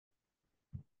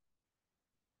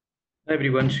Hi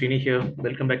everyone, Srini here.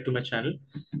 Welcome back to my channel.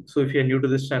 So if you're new to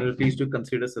this channel, please do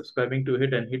consider subscribing to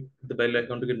it and hit the bell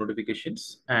icon to get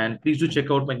notifications. And please do check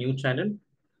out my new channel.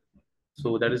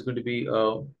 So that is going to be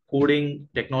coding,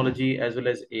 technology, as well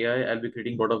as AI. I'll be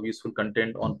creating a lot of useful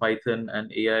content on Python and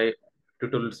AI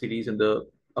tutorial series in the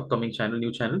upcoming channel,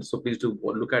 new channel. So please do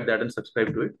look at that and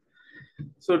subscribe to it.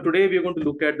 So today we are going to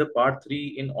look at the part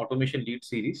 3 in automation lead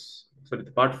series. Sorry,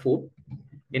 the part 4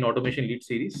 in automation lead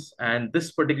series. And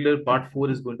this particular part 4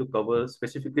 is going to cover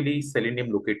specifically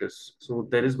Selenium locators. So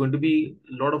there is going to be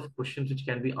a lot of questions which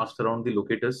can be asked around the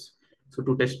locators. So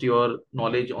to test your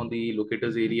knowledge on the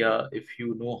locators area, if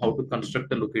you know how to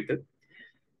construct a locator,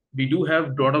 we do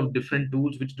have a lot of different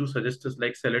tools which do suggest us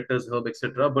like selectors, hub,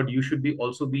 etc. But you should be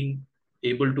also being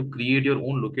able to create your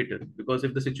own locator, because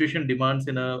if the situation demands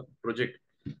in a project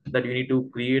that you need to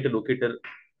create a locator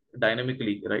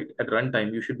dynamically, right, at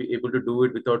runtime, you should be able to do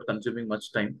it without consuming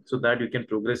much time so that you can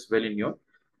progress well in your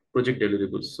project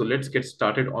deliverables. So let's get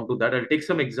started onto that. I'll take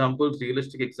some examples,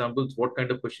 realistic examples, what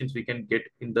kind of questions we can get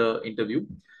in the interview.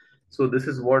 So this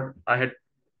is what I had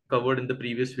covered in the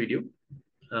previous video.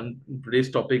 In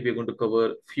today's topic, we're going to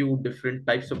cover few different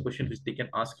types of questions which they can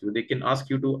ask you. They can ask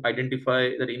you to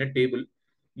identify that in a table,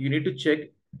 you need to check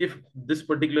if this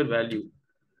particular value,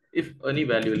 if any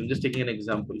value, I'm just taking an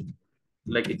example,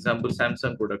 like example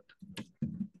Samsung product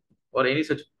or any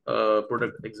such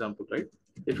product example, right?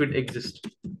 If it exists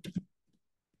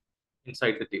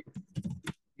inside the table,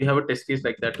 you have a test case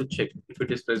like that to check if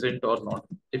it is present or not.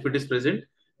 If it is present,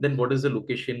 then what is the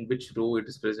location, which row it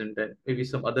is present, and maybe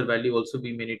some other value also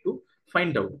we may need to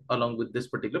find out along with this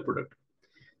particular product.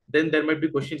 Then there might be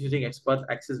questions using XPath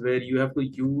access where you have to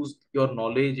use your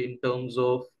knowledge in terms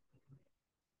of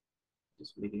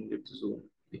just making it zoom.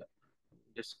 Yeah,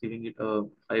 just giving it a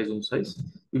high zoom size.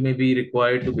 You may be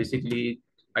required to basically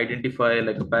identify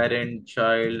like a parent,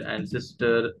 child,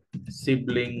 ancestor,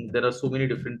 sibling. There are so many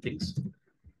different things.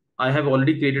 I have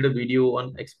already created a video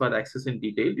on XPath access in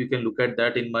detail. You can look at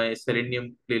that in my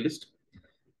Selenium playlist.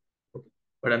 Okay.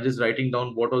 But I'm just writing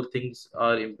down what all things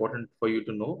are important for you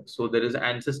to know. So there is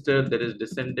ancestor, there is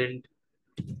descendant.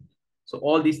 So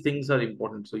all these things are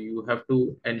important. So you have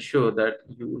to ensure that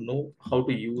you know how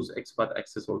to use XPath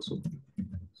access also.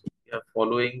 So you have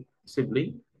following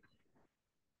sibling,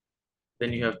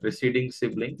 then you have preceding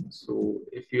sibling. So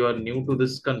if you are new to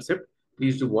this concept,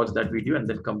 please do watch that video and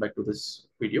then come back to this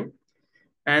video.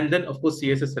 And then of course,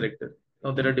 CSS selector.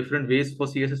 Now there are different ways for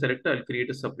CSS selector. I'll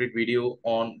create a separate video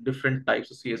on different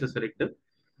types of CSS selector,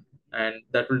 and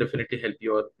that will definitely help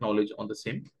your knowledge on the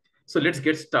same. So let's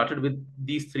get started with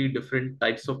these three different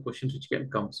types of questions which can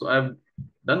come. So I've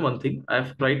done one thing.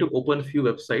 I've tried to open a few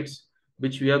websites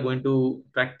which we are going to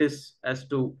practice as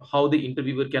to how the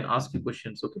interviewer can ask you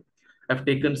questions. Okay. I've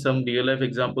taken some real life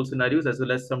example scenarios as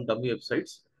well as some dummy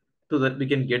websites so that we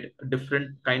can get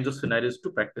different kinds of scenarios to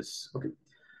practice. Okay.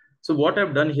 So what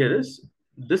I've done here is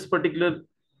this particular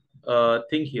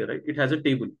thing here, right? It has a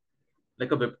table,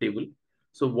 like a web table.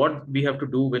 So what we have to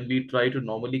do when we try to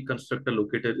normally construct a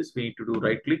locator is we need to do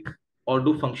right click or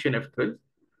do function F12.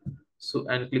 So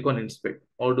and click on inspect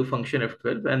or do function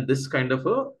F12, and this kind of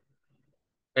a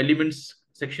elements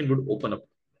section would open up,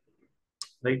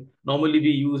 right? Normally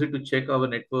we use it to check our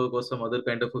network or some other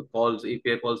kind of a calls,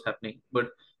 API calls happening,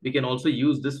 but we can also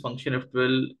use this function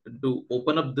F12 to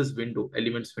open up this window,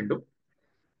 elements window.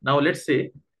 Now let's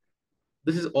say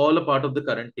this is all a part of the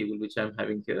current table which I'm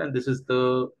having here, and this is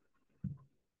the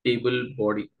table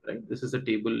body, right? This is a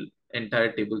table,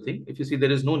 entire table thing. If you see,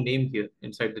 there is no name here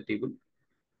inside the table.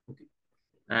 Okay.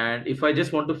 And if I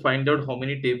just want to find out how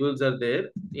many tables are there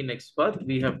in XPath,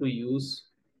 we have to use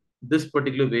this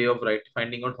particular way of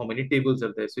finding out how many tables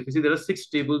are there. So if you see, there are 6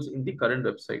 tables in the current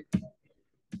website.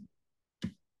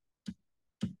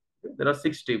 There are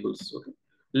 6 tables. Okay.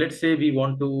 Let's say we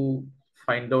want to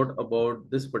find out about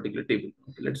this particular table.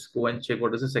 Okay. Let's go and check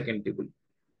what is the second table.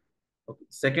 Okay.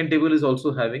 Second table is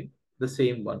also having the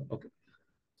same one. Okay.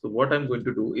 So what I'm going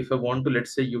to do, if I want to,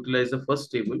 let's say, utilize the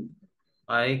first table,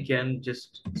 I can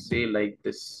just say like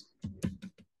this.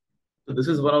 So this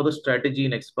is one of the strategy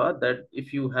in XPath that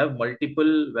if you have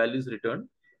multiple values returned,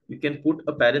 you can put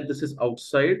a parenthesis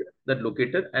outside that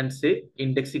locator and say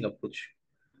indexing approach.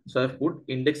 So I've put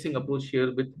indexing approach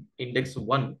here with index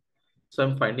 1. So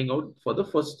I'm finding out for the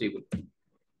first table.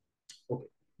 Okay.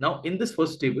 Now in this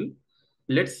first table,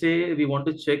 let's say we want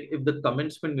to check if the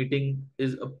commencement meeting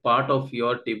is a part of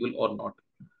your table or not.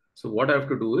 So what I have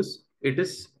to do is, it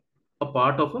is a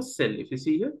part of a cell. If you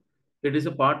see here, it is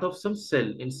a part of some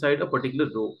cell inside a particular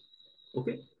row.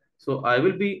 Okay. So I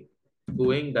will be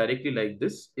going directly like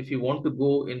this. If you want to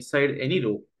go inside any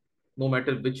row, no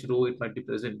matter which row it might be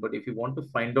present. But if you want to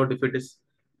find out if it is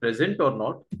present or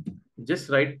not, just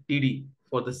write TD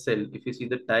for the cell. If you see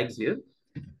the tags here,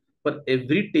 for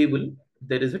every table,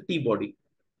 there is a T body,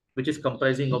 which is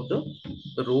comprising of the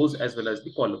rows as well as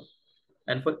the column.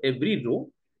 And for every row,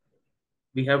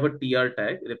 we have a TR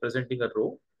tag representing a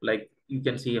row, like you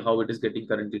can see how it is getting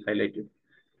currently highlighted.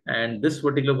 And this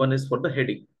particular one is for the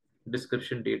heading,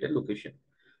 description, date, and location.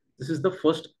 This is the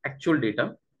first actual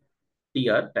data,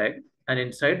 TR tag. And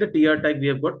inside the TR tag, we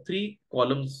have got three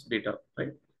columns data,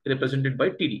 right? Represented by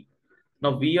TD.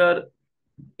 Now we are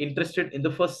interested in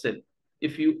the first cell.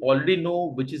 If you already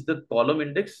know which is the column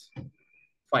index,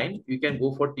 fine, you can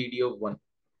go for TD of 1.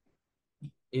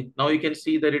 Now you can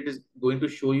see that it is going to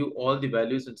show you all the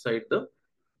values inside the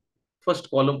first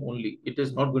column only. It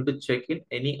is not going to check in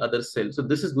any other cell. So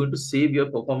this is going to save your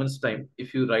performance time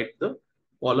if you write the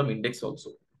column index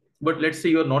also. But let's say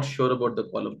you're not sure about the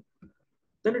column,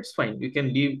 then it's fine. You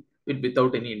can leave it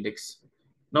without any index.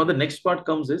 Now the next part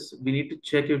comes is we need to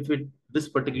check if this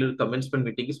particular commencement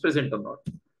meeting is present or not.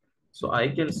 So I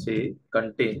can say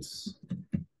contains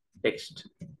text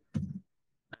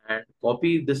and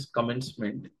copy this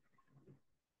commencement.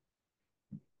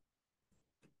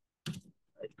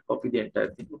 Right, copy the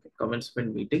entire thing. Okay,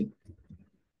 commencement meeting,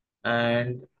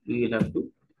 and we will have to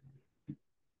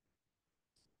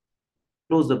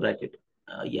close the bracket.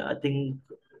 Yeah, I think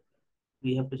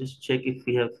we have to just check if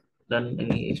we have done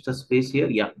any extra space here.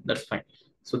 Yeah, that's fine.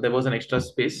 So there was an extra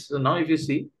space. So now if you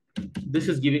see, this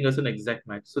is giving us an exact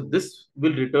match. So this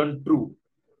will return true.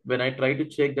 When I try to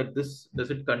check that this, does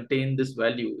it contain this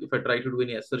value? If I try to do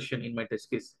any assertion in my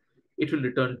test case, it will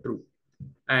return true.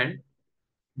 And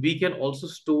we can also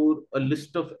store a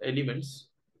list of elements.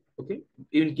 Okay.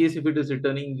 In case if it is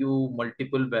returning you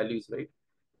multiple values, right?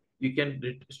 You can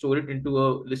store it into a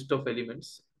list of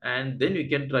elements, and then you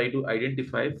can try to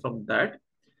identify from that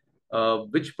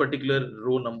which particular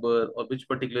row number or which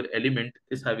particular element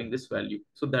is having this value.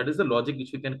 So that is the logic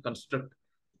which we can construct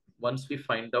once we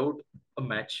find out a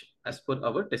match as per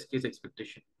our test case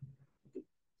expectation. So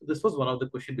this was one of the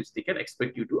questions which they can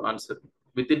expect you to answer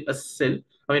within a cell.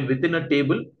 I mean, within a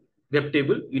table, web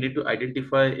table, you need to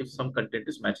identify if some content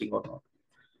is matching or not.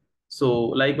 So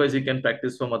likewise, you can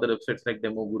practice from other websites like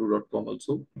demoguru.com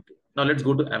also. Okay. Now let's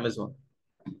go to Amazon.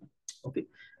 Okay.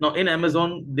 Now in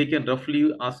Amazon, they can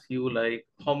roughly ask you like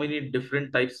how many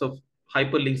different types of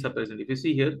hyperlinks are present. If you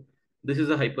see here, this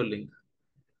is a hyperlink.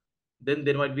 Then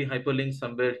there might be hyperlinks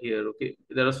somewhere here. Okay.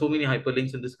 There are so many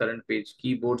hyperlinks in this current page.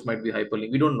 Keyboards might be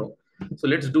hyperlink. We don't know. So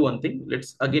let's do one thing.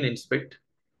 Let's again inspect.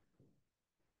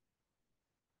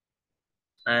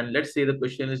 And let's say the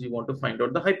question is you want to find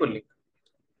out the hyperlink.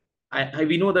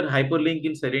 We know that hyperlink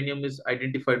in Selenium is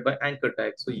identified by anchor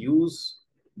tag. So use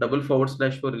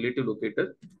 // for relative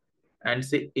locator and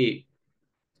say A.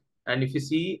 And if you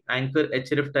see anchor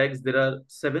href tags, there are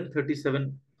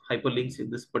 737 hyperlinks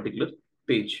in this particular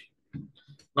page.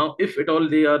 Now, if at all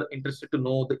they are interested to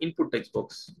know the input text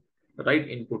box, the right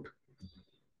input,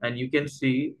 and you can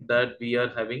see that we are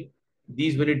having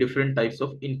these many different types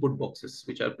of input boxes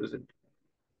which are present.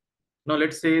 Now,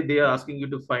 let's say they are asking you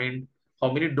to find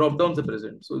how many drop downs are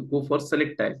present. So go for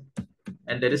select tag,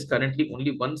 and there is currently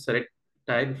only one select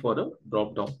tag for a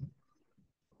drop down.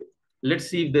 Let's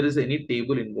see if there is any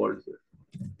table involved here.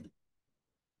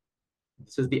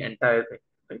 This is the entire thing,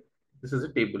 right? This is a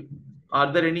table.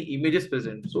 Are there any images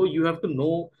present? So you have to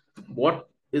know what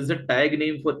is the tag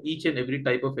name for each and every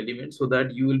type of element so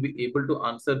that you will be able to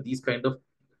answer these kind of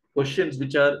questions,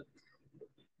 which are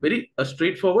very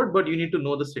straightforward, but you need to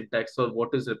know the syntax or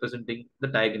what is representing the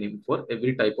tag name for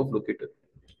every type of locator.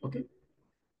 Okay.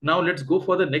 Now let's go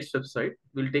for the next website.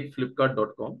 We'll take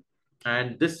flipkart.com.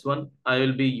 And this one, I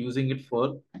will be using it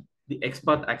for the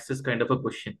XPath access kind of a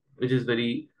question, which is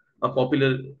very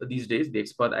popular these days, the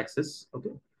XPath access.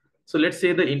 Okay. So let's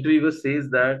say the interviewer says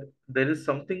that there is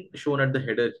something shown at the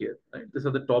header here, right? These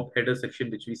are the top header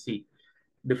section, which we see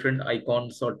different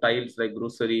icons or tiles like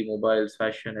grocery, mobiles,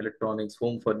 fashion, electronics,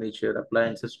 home furniture,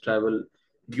 appliances, travel,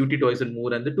 beauty toys, and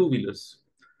more, and the two-wheelers.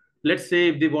 Let's say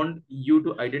if they want you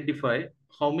to identify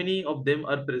how many of them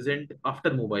are present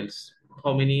after mobiles,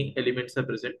 how many elements are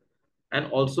present, and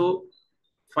also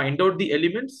find out the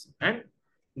elements and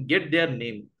get their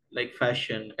name like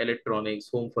fashion, electronics,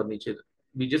 home furniture.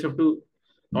 We just have to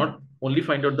not only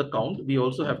find out the count, we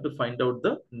also have to find out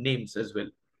the names as well.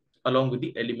 Along with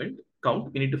the element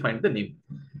count, we need to find the name.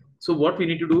 So what we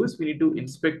need to do is we need to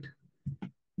inspect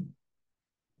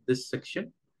this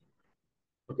section.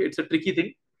 Okay, it's a tricky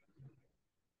thing.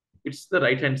 It's the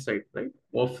right hand side, right,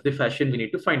 of the fashion we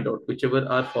need to find out, whichever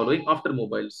are following after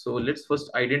mobile. So let's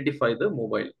first identify the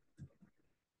mobile.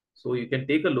 So you can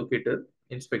take a locator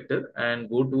inspector and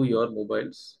go to your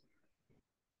mobiles.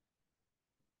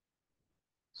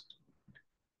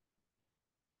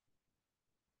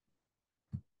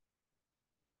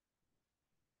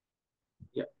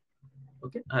 Yeah.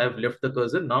 Okay, I have left the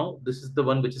cursor. Now this is the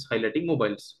one which is highlighting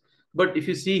mobiles. But if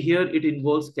you see here, it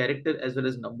involves character as well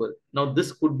as number. Now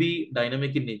this could be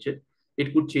dynamic in nature.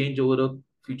 It could change over a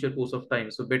future course of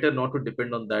time. So better not to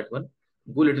depend on that one.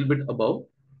 Go a little bit above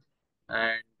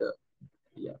and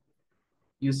yeah,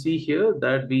 you see here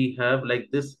that we have like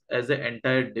this as an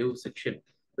entire div section,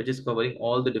 which is covering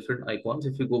all the different icons.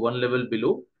 If you go one level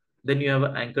below, then you have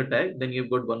an anchor tag. Then you've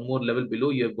got one more level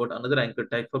below. You have got another anchor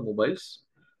tag for mobiles.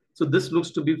 So this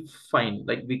looks to be fine.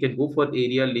 Like we can go for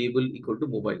area label equal to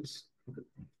mobiles. Okay.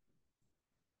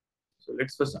 So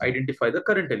let's first identify the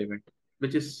current element,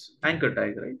 which is anchor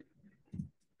tag, right?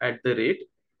 At the rate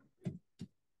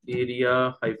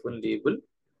area hyphen label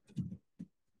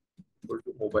equal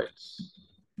to mobiles.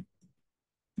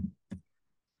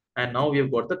 And now we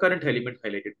have got the current element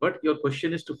highlighted. But your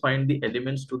question is to find the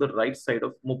elements to the right side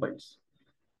of mobiles.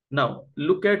 Now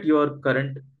look at your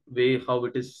current way how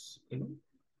it is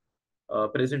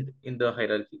present in the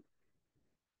hierarchy.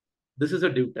 This is a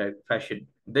div tag, fashion.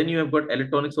 Then you have got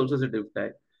electronics also as a div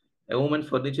tag. A home and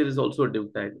furniture is also a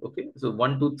div tag. Okay, so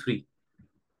one, two, three.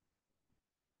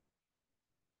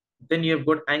 Then you have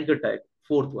got anchor tag,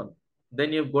 fourth one.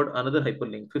 Then you have got another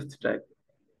hyperlink, fifth tag,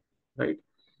 right?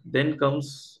 Then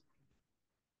comes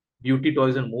beauty,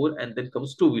 toys, and more, and then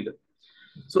comes two-wheeler.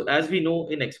 So as we know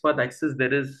in XPath access,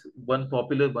 there is one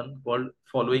popular one called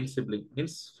following sibling.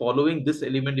 Means following this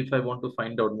element, if I want to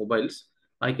find out mobiles,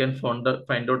 I can find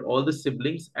out all the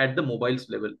siblings at the mobiles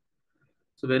level.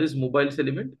 So where is mobiles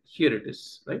element? Here it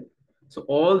is, right? So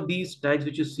all these tags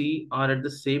which you see are at the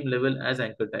same level as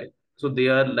anchor tag. So they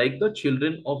are like the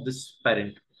children of this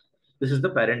parent. This is the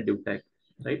parent div tag,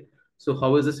 right? So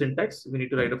how is the syntax? We need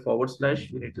to write a forward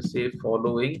slash. We need to say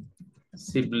following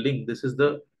sibling. This is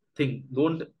the thing.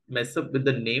 Don't mess up with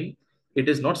the name. It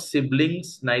is not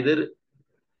siblings. Neither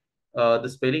the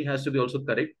spelling has to be also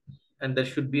correct, and there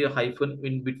should be a hyphen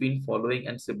in between following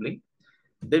and sibling.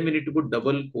 Then we need to put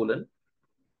double colon.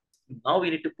 Now we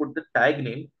need to put the tag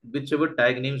name, whichever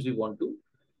tag names we want to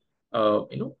uh,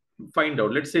 you know find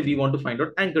out. Let's say we want to find out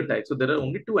anchor tag. So there are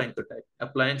only two anchor tags,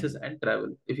 appliances and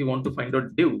travel. If you want to find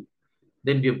out div,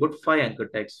 then we have got five anchor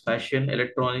tags: fashion,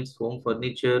 electronics, home,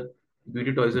 furniture,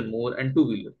 beauty, toys, and more, and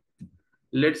two-wheeler.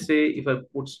 Let's say if I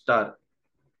put star,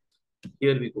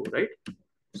 here we go, right?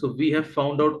 So we have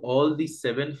found out all the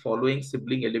seven following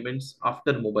sibling elements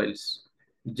after mobiles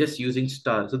just using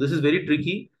star. So this is very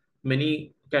tricky.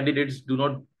 Many candidates do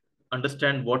not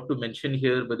understand what to mention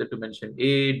here, whether to mention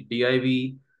a,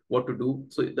 div, what to do.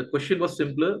 So the question was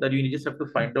simpler that you just have to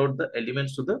find out the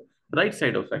elements to the right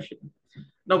side of fashion.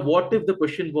 Now, what if the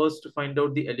question was to find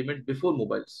out the element before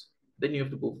mobiles? Then you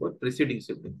have to go for preceding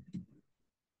sibling.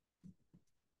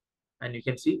 And you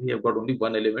can see we have got only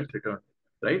one element returned,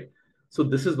 right? So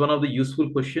this is one of the useful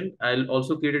question. I'll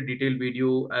also create a detailed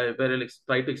video where I'll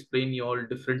try to explain you all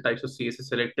different types of CSS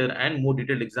selector and more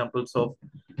detailed examples of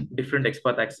different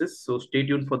XPath access. So stay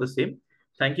tuned for the same.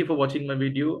 Thank you for watching my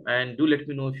video and do let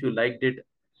me know if you liked it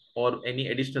or any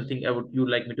additional thing you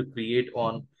like me to create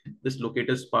on this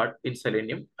locators part in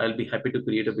Selenium. I'll be happy to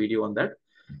create a video on that.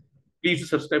 Please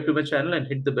subscribe to my channel and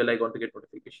hit the bell icon to get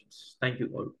notifications. Thank you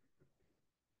all.